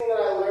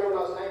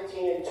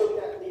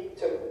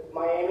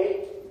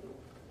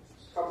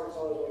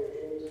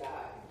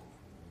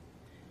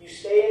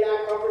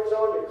comfort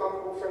zone, you're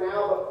comfortable for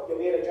now, but you'll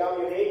be at a job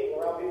you hate,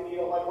 and around people you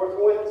don't like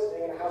working with,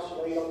 staying in a house you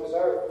know you don't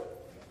deserve.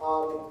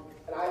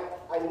 And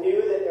I knew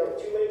that there were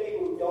too many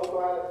people who don't go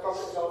out of their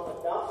comfort zone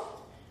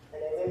enough, and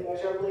they live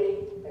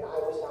miserably, and I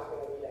was not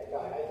going to be that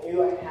guy. I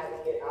knew I had to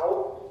get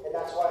out, and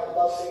that's why I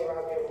love being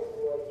around beautiful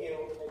people like you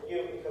and you,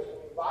 because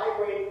when you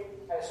vibrate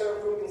at a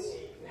certain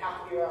frequency, you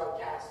have to be around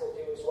cats that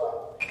do as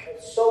well. And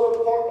it's so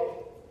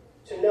important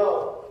to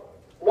know,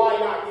 why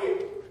not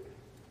you?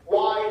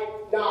 Why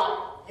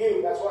not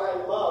you? That's what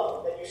I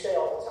love that you say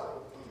all the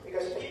time.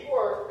 Because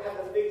people have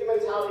the victim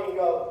mentality and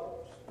go,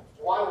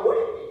 why would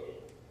it be me?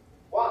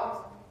 Why?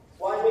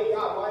 Why me,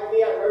 God? Why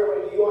me out of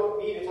everybody? Do you want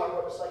me to talk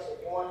about dyslexia?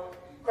 Do you want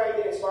Craig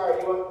to inspire?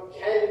 Do you want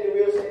Ken to do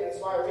real estate and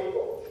inspire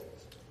people?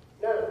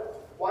 No.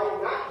 Why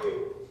not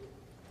you?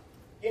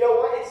 You know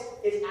what?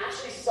 It's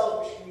actually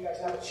selfish for you guys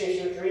not to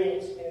chase your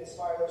dreams and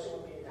inspire those who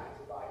would be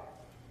impacted by it.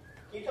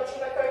 Can you touch on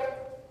that, Craig?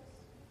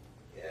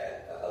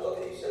 Yeah, I love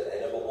that you said that.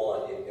 And number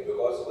one, in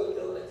regards to what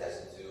Dylan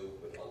attested to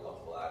with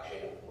uncomfortable action,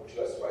 I want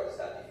you guys to write this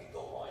down if you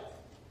don't mind.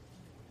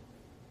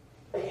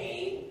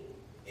 Pain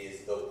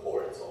is the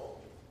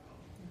portal.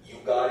 You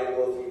got to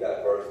go through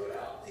that birth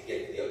canal to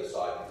get to the other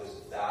side,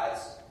 because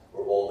that's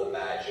where all the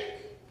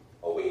magic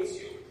awaits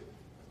you.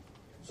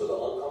 So the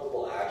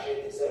uncomfortable action,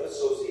 instead of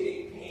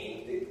associating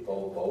pain with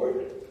going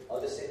forward,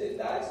 understand that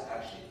that's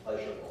actually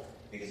pleasurable,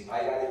 because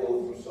I got to go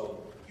through some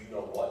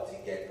you-know-what to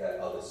get that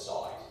other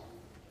side.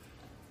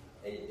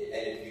 And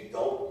if you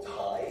don't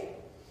die,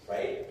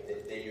 right,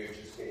 then you're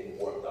just getting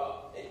warmed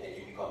up, and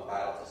you become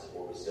battle tested,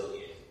 more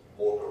resilient,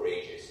 more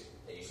courageous,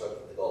 and you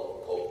start to develop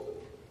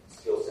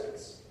skill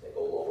sets that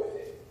go along with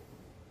it.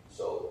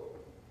 So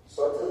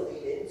start to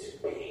lean into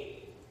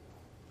pain.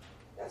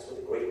 That's where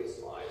the greatness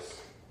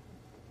lies.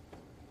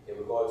 In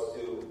regards to,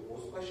 what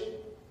was the question?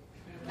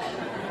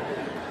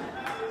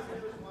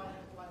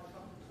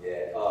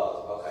 Yeah,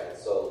 okay,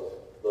 so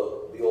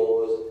look, we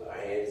all raise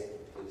our hands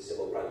with the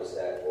simple premise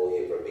that we're all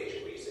here for a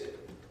major reason.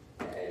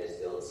 And as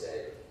Dylan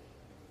said,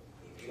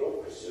 if you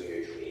don't pursue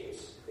your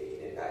dreams, they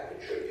can in fact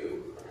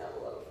contribute and have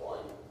a lot of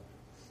fun.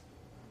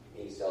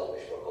 Being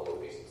selfish for a couple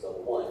of reasons.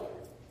 Number one,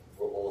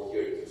 we're all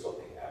here to do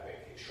something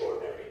epic,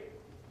 extraordinary,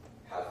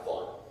 have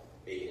fun,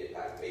 make an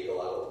impact, make a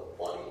lot of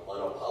money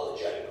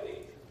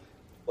unapologetically.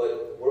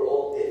 But we're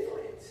all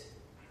different.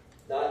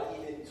 Not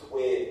even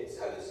twins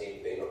have the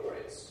same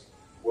fingerprints.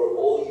 We're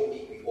all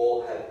unique. We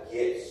all have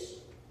gifts.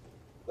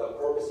 The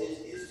purpose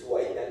is to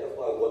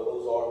identify what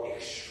those are,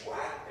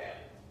 extract